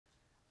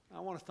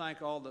want to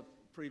thank all the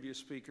previous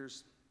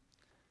speakers,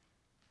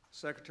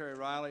 Secretary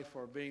Riley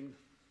for being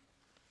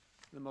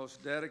the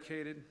most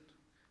dedicated,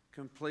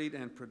 complete,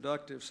 and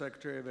productive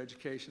Secretary of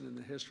Education in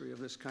the history of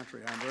this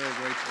country. I'm very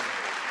grateful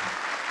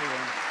for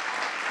him.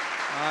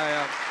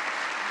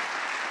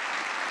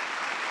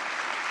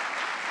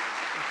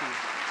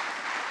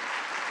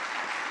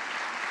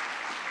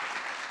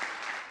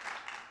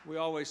 We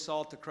always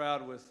salt the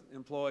crowd with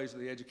employees of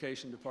the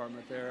Education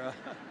Department there.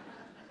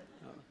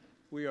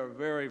 We are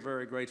very,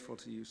 very grateful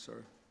to you,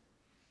 sir.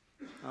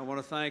 I want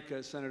to thank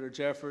Senator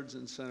Jeffords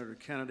and Senator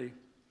Kennedy,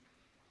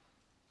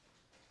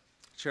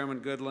 Chairman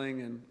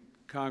Goodling and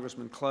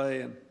Congressman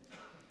Clay, and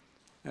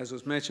as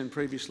was mentioned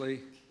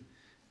previously,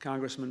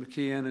 Congressman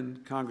McKeon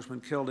and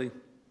Congressman Kildee,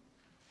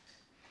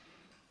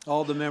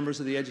 all the members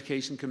of the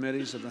education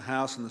committees of the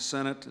House and the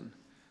Senate, and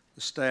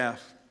the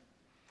staff.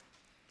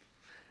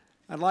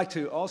 I'd like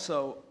to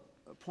also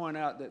point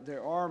out that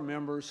there are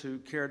members who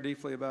care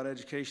deeply about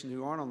education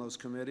who aren't on those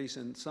committees,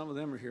 and some of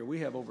them are here. We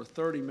have over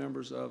 30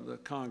 members of the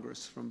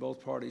Congress from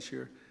both parties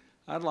here.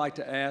 I'd like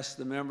to ask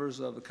the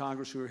members of the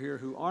Congress who are here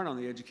who aren't on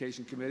the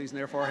education committees and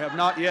therefore have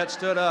not yet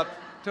stood up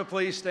to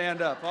please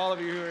stand up. All of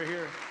you who are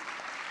here.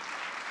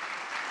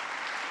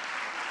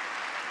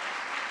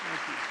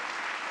 Thank you.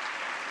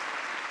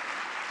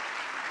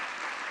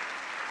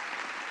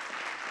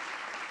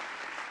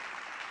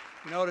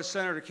 You notice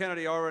Senator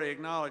Kennedy already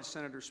acknowledged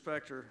Senator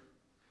Specter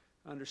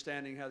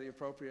understanding how the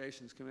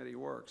Appropriations Committee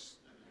works.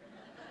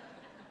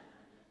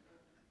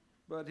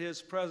 But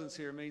his presence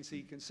here means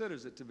he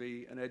considers it to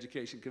be an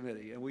education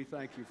committee, and we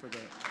thank you for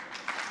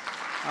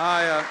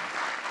that.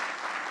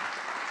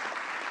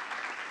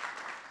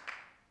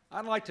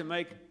 I'd like to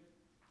make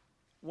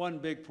one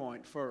big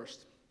point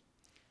first.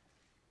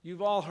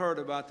 You've all heard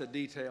about the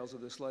details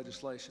of this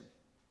legislation.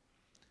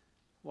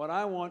 What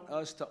I want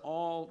us to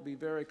all be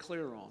very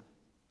clear on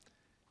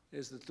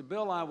is that the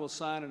bill I will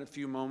sign in a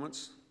few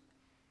moments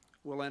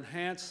will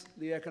enhance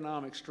the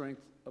economic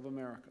strength of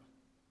America.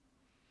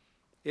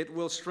 It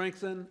will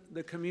strengthen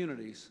the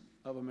communities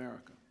of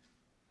America.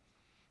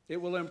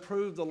 It will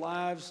improve the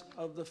lives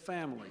of the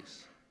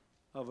families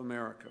of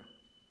America.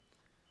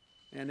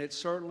 And it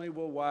certainly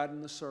will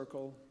widen the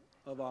circle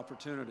of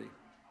opportunity.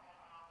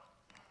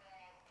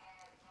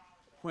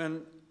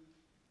 When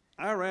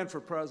I ran for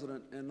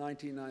president in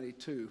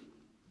 1992,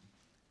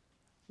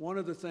 one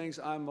of the things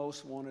I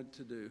most wanted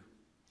to do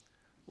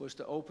was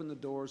to open the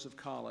doors of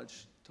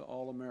college to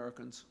all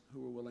Americans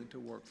who were willing to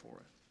work for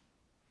it.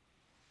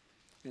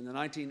 In the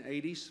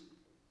 1980s,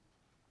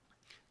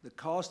 the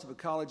cost of a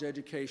college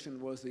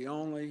education was the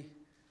only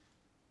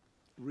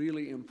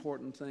really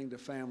important thing to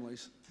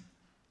families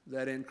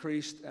that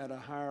increased at a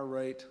higher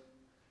rate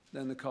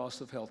than the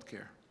cost of health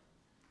care.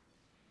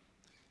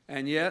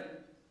 And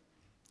yet,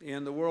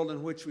 in the world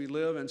in which we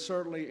live, and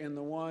certainly in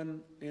the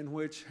one in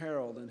which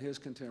Harold and his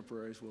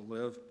contemporaries will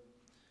live,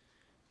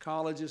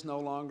 college is no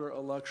longer a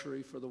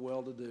luxury for the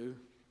well-to-do,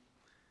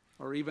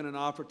 or even an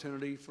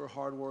opportunity for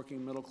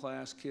hardworking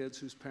middle-class kids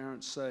whose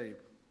parents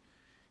saved.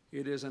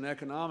 It is an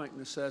economic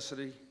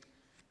necessity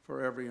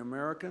for every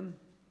American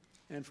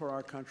and for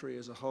our country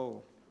as a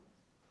whole.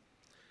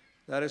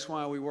 That is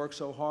why we work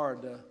so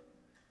hard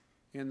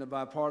in the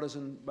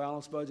bipartisan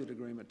balanced budget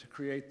agreement to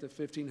create the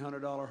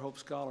 $1,500 Hope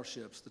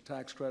Scholarships, the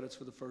tax credits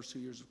for the first 2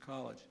 years of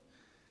college,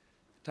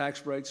 tax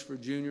breaks for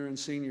junior and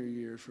senior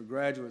years, for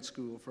graduate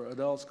school, for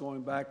adults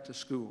going back to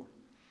school.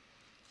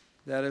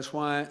 That is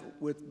why,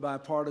 with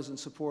bipartisan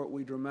support,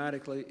 we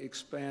dramatically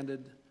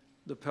expanded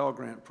the Pell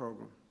Grant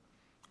program,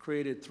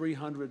 created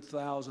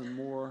 300,000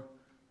 more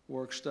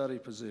work-study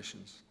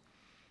positions,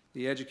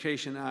 the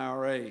education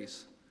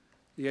IRAs,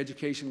 the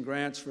education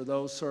grants for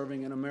those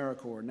serving in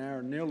AmeriCorps,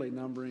 now nearly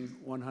numbering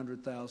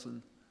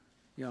 100,000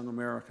 young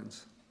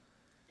Americans.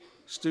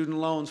 Student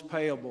loans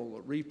payable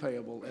or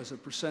repayable as a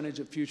percentage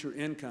of future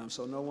income,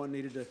 so no one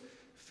needed to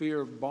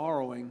fear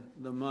borrowing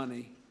the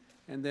money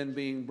and then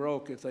being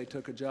broke if they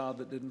took a job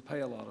that didn't pay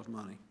a lot of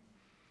money.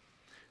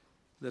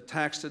 The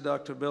tax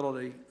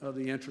deductibility of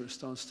the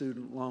interest on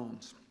student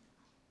loans.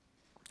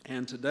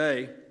 And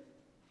today,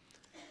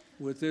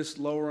 with this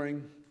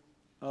lowering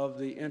of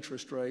the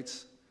interest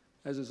rates,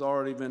 as has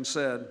already been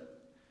said,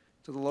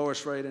 to the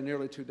lowest rate in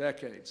nearly 2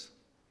 decades,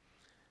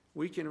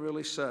 we can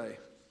really say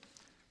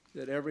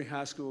that every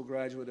high school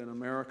graduate in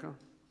America,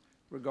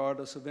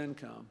 regardless of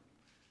income,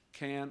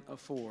 can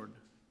afford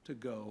to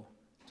go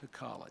to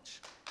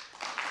college.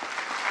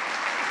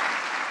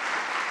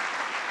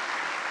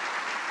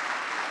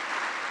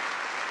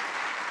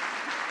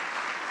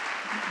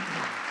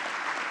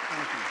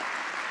 Thank you.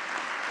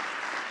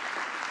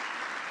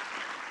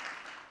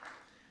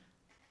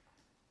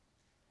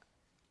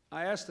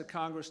 I asked the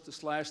Congress to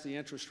slash the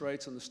interest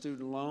rates on the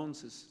student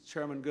loans. As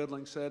Chairman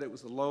Goodling said, it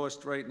was the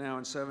lowest rate now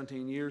in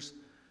 17 years.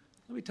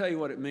 Let me tell you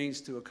what it means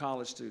to a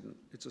college student.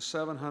 It's a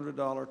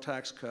 $700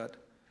 tax cut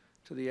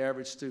to the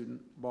average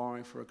student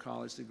borrowing for a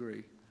college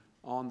degree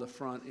on the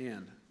front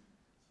end.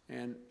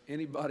 And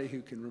anybody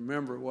who can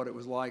remember what it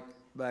was like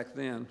back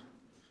then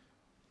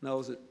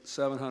knows that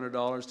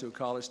 $700 to a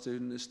college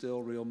student is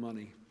still real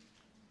money.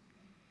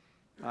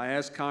 I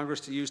asked Congress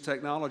to use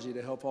technology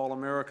to help all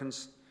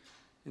Americans,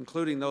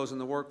 including those in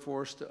the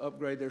workforce, to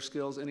upgrade their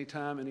skills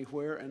anytime,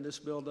 anywhere, and this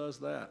bill does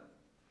that.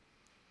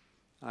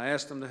 I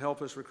asked them to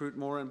help us recruit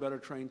more and better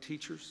trained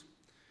teachers,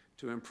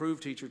 to improve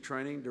teacher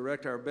training,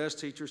 direct our best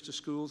teachers to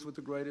schools with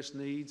the greatest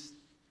needs.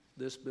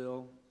 This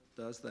bill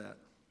does that.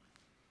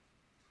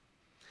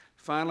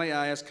 Finally,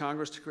 I asked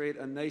Congress to create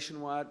a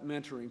nationwide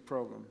mentoring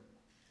program.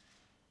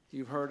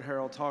 You've heard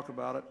Harold talk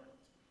about it,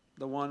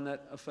 the one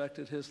that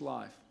affected his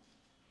life.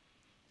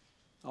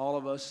 All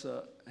of us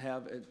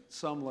have, at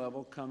some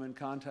level, come in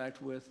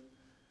contact with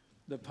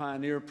the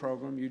Pioneer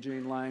program,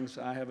 Eugene Lang's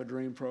I Have a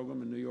Dream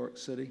program in New York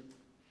City.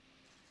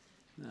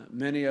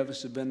 Many of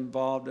us have been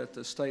involved at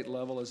the state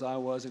level, as I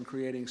was, in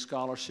creating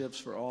scholarships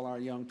for all our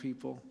young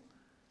people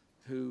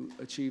who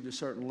achieved a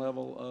certain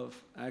level of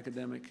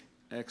academic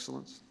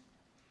excellence.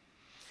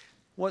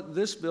 What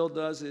this bill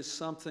does is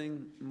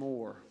something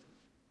more,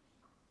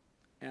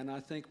 and I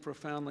think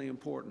profoundly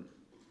important.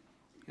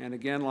 And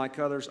again, like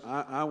others,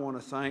 I want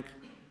to thank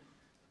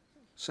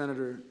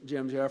Senator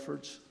Jim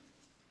Jeffords.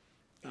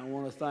 I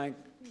want to thank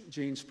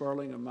Gene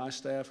Sperling and my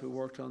staff who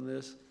worked on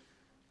this.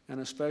 And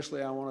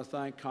especially I want to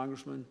thank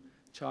Congressman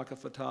Chaka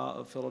Fattah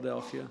of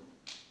Philadelphia,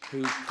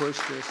 who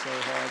pushed this so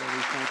hard, and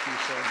we thank you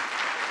so.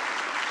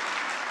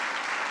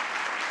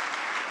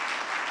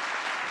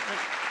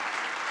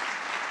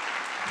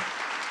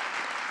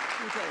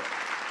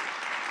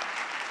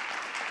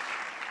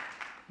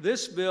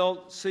 This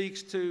bill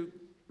seeks to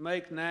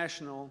make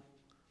national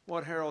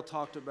what Harold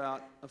talked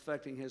about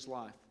affecting his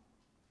life.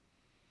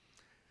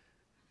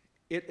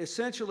 It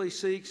essentially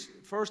seeks,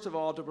 first of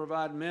all, to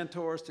provide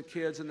mentors to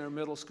kids in their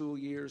middle school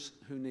years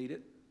who need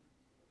it,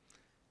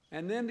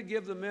 and then to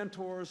give the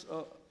mentors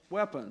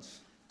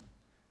weapons.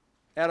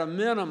 At a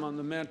minimum,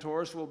 the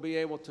mentors will be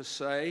able to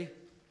say,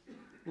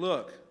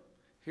 look,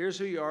 here's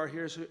who you are,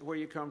 here's where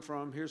you come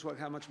from, here's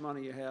how much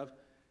money you have,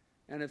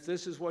 and if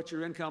this is what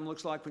your income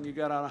looks like when you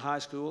got out of high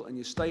school and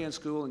you stay in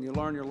school and you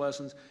learn your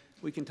lessons,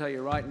 we can tell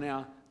you right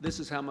now, this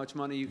is how much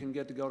money you can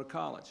get to go to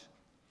college.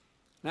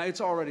 Now,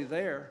 it's already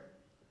there,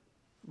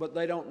 but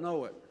they don't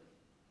know it.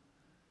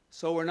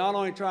 So we're not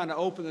only trying to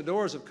open the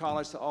doors of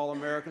college to all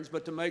Americans,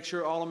 but to make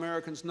sure all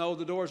Americans know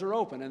the doors are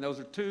open, and those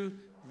are two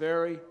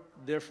very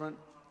different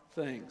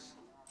things.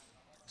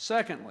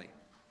 Secondly,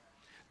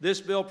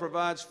 this bill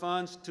provides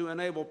funds to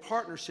enable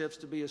partnerships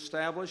to be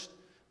established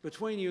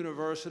between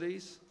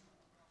universities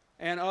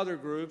and other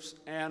groups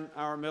and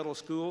our middle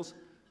schools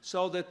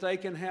so that they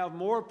can have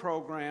more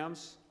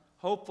programs,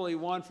 hopefully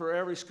one for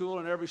every school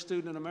and every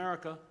student in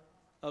America,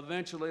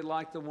 eventually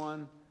like the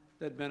one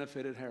that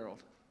benefited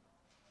Harold.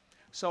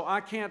 So I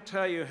can't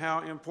tell you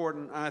how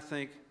important I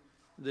think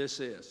this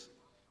is.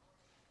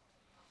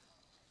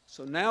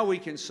 So now we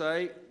can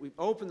say we've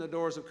opened the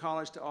doors of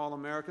college to all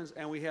Americans,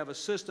 and we have a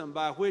system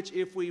by which,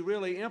 if we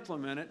really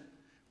implement it,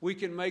 we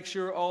can make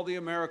sure all the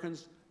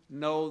Americans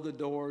know the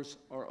doors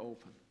are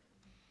open.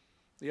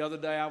 The other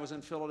day I was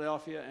in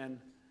Philadelphia, and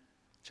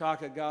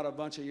Chaka got a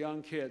bunch of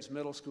young kids,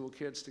 middle school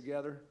kids,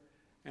 together,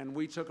 and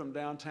we took them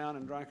downtown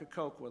and drank a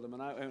Coke with them.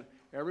 And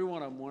every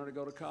one of them wanted to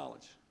go to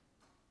college.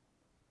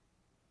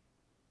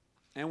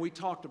 And we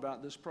talked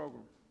about this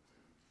program.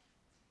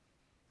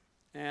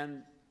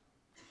 And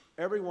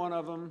every one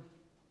of them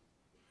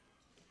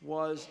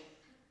was,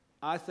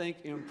 I think,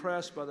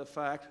 impressed by the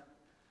fact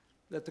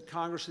that the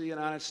Congress of the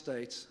United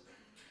States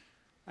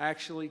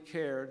actually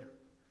cared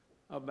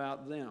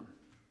about them.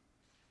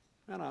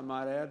 And I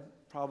might add,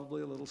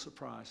 probably a little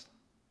surprised.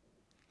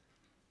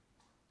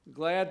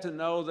 Glad to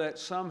know that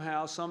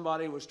somehow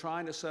somebody was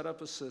trying to set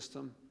up a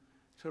system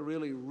to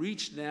really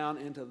reach down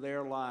into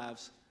their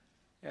lives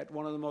at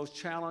one of the most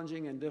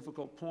challenging and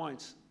difficult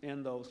points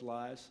in those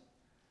lives,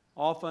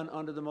 often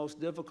under the most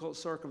difficult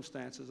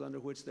circumstances under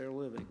which they're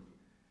living,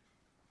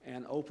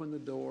 and open the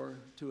door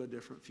to a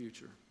different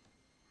future.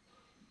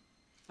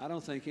 I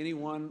don't think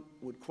anyone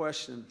would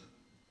question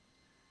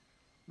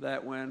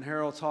that when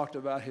Harold talked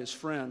about his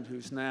friend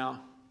who's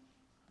now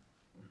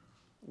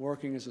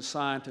working as a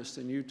scientist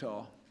in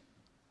Utah,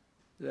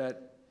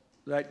 that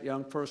that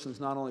young person's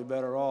not only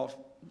better off,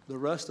 the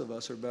rest of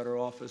us are better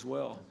off as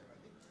well.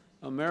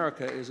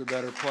 America is a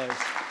better place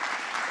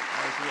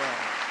as well.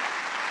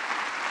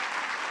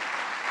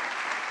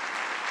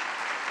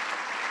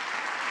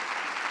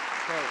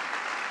 So,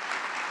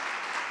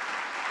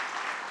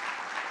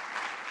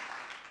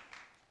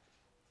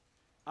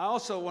 I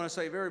also want to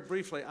say very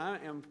briefly, I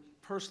am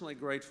personally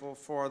grateful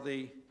for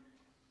the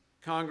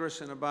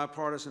Congress in a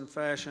bipartisan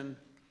fashion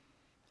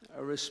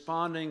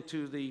responding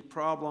to the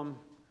problem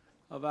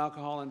of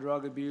alcohol and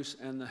drug abuse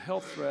and the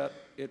health threat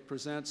it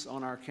presents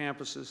on our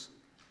campuses.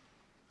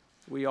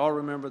 We all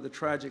remember the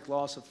tragic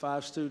loss of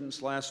 5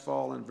 students last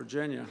fall in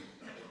Virginia.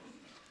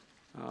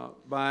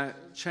 By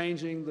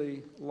changing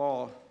the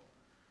law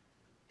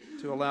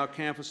to allow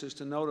campuses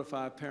to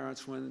notify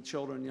parents when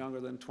children younger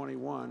than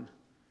 21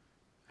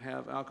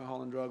 have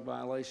alcohol and drug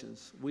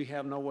violations. We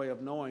have no way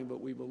of knowing,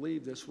 but we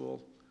believe this will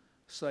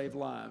save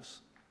lives.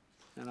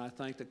 And I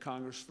thank the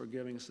Congress for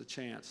giving us the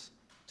chance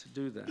to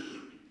do that.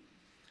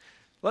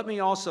 Let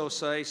me also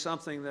say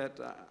something that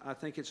I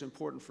think it's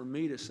important for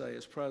me to say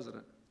as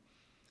president.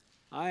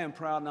 I am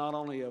proud not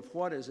only of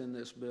what is in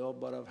this bill,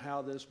 but of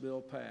how this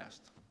bill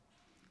passed.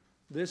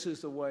 This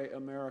is the way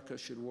America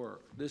should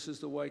work. This is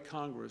the way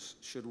Congress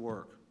should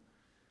work.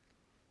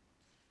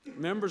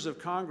 Members of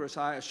Congress,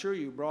 I assure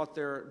you, brought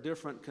their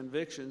different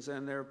convictions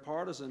and their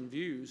partisan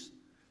views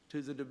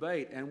to the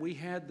debate, and we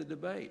had the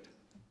debate.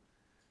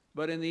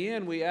 But in the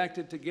end, we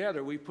acted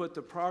together. We put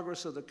the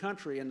progress of the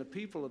country and the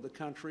people of the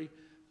country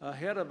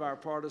ahead of our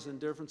partisan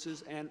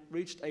differences and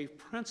reached a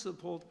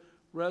principled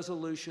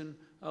resolution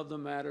of the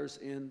matters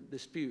in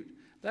dispute.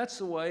 That's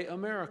the way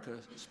America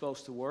is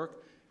supposed to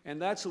work,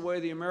 and that's the way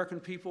the American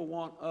people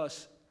want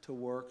us to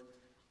work.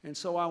 And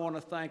so I want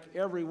to thank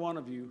every one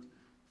of you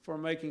for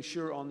making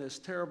sure on this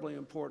terribly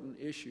important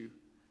issue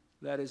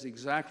that is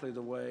exactly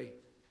the way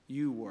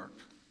you work.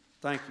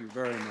 Thank you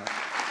very much.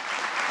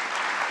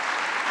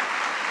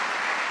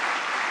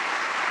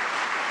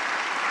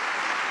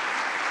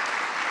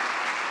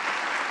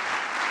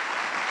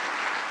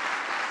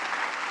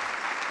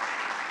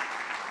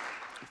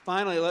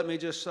 Finally, let me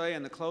just say,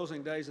 in the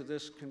closing days of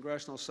this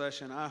congressional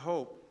session, I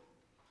hope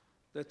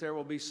that there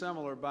will be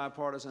similar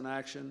bipartisan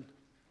action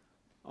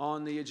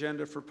on the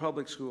agenda for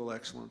public school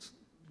excellence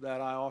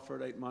that I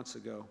offered 8 months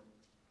ago.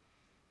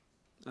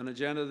 An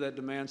agenda that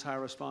demands high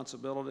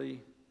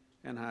responsibility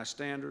and high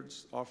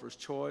standards, offers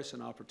choice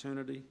and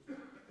opportunity,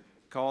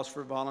 calls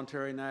for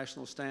voluntary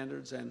national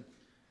standards and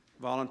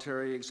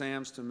voluntary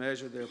exams to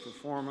measure their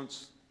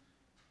performance,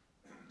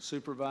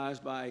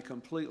 supervised by a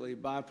completely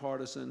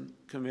bipartisan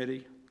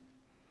committee,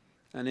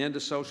 an end to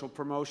social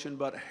promotion,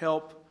 but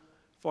help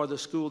for the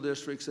school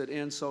districts that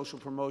end social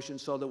promotion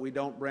so that we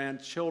don't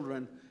brand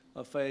children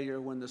a failure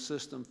when the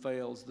system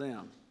fails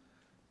them,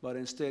 but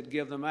instead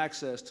give them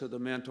access to the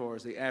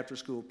mentors, the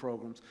after-school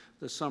programs,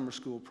 the summer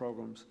school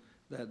programs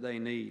that they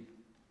need.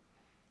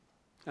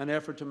 An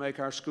effort to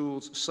make our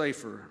schools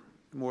safer,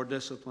 more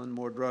disciplined,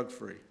 more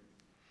drug-free.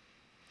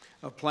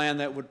 A plan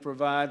that would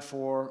provide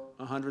for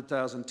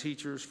 100,000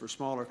 teachers for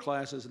smaller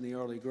classes in the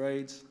early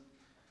grades,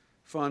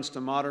 funds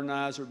to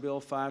modernize or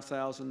build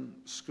 5,000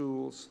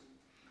 schools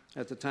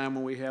at the time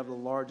when we have the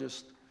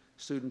largest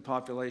student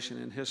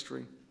population in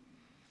history,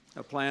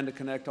 a plan to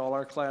connect all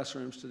our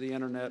classrooms to the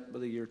internet by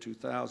the year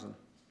 2000.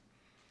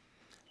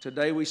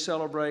 Today we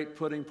celebrate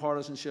putting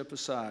partisanship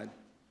aside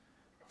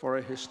for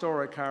a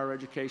historic higher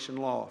education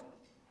law.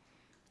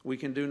 We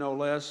can do no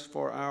less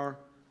for our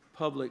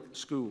public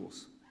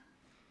schools.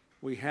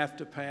 We have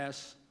to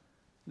pass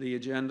the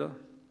agenda,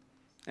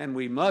 and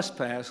we must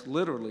pass,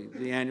 literally,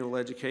 the annual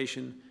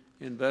education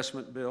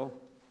investment bill,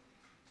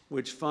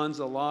 which funds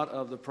a lot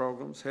of the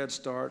programs, Head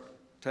Start,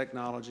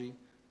 technology,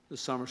 the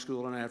summer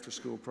school and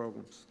after-school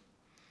programs.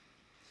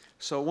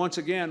 So once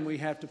again, we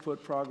have to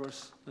put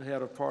progress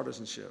ahead of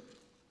partisanship.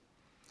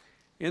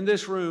 In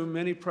this room,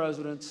 many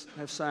presidents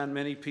have signed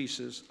many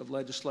pieces of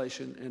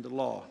legislation into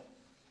law.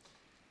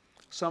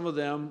 Some of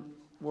them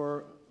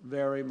were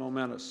very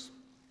momentous.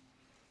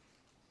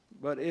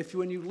 But if,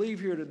 when you leave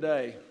here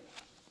today,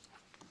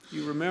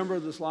 you remember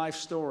this life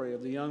story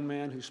of the young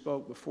man who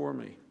spoke before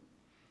me,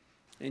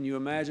 and you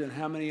imagine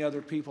how many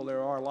other people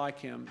there are like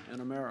him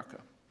in America,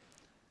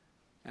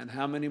 and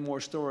how many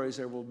more stories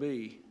there will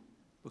be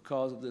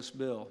because of this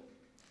bill,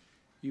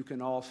 you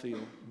can all feel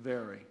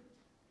very,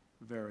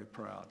 very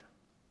proud.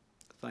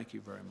 Thank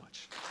you very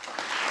much.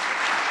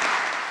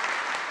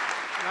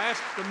 Can I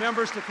ask the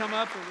members to come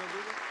up and we'll do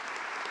this?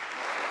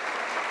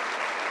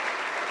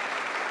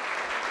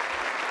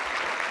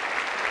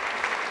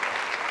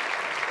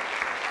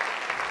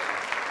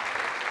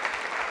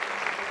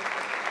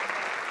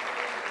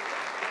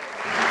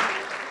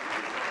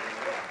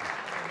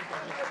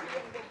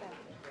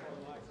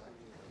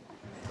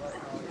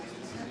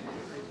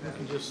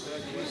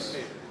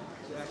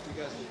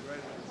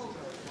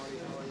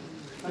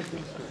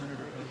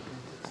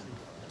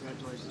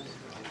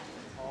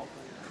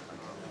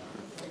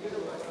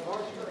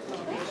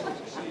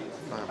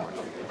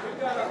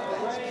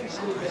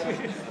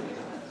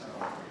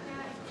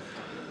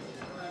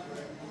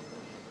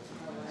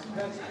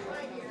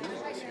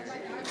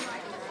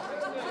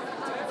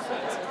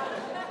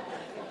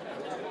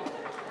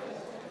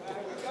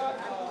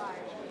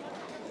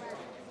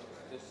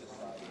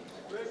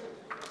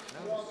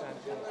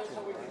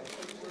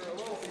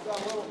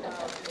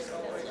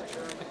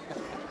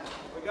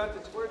 We got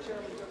the square chair.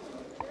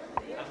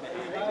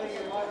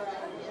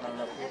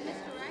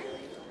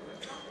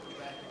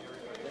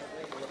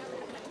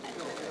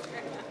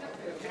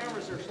 The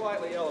cameras are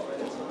slightly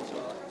elevated, so it's all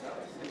right.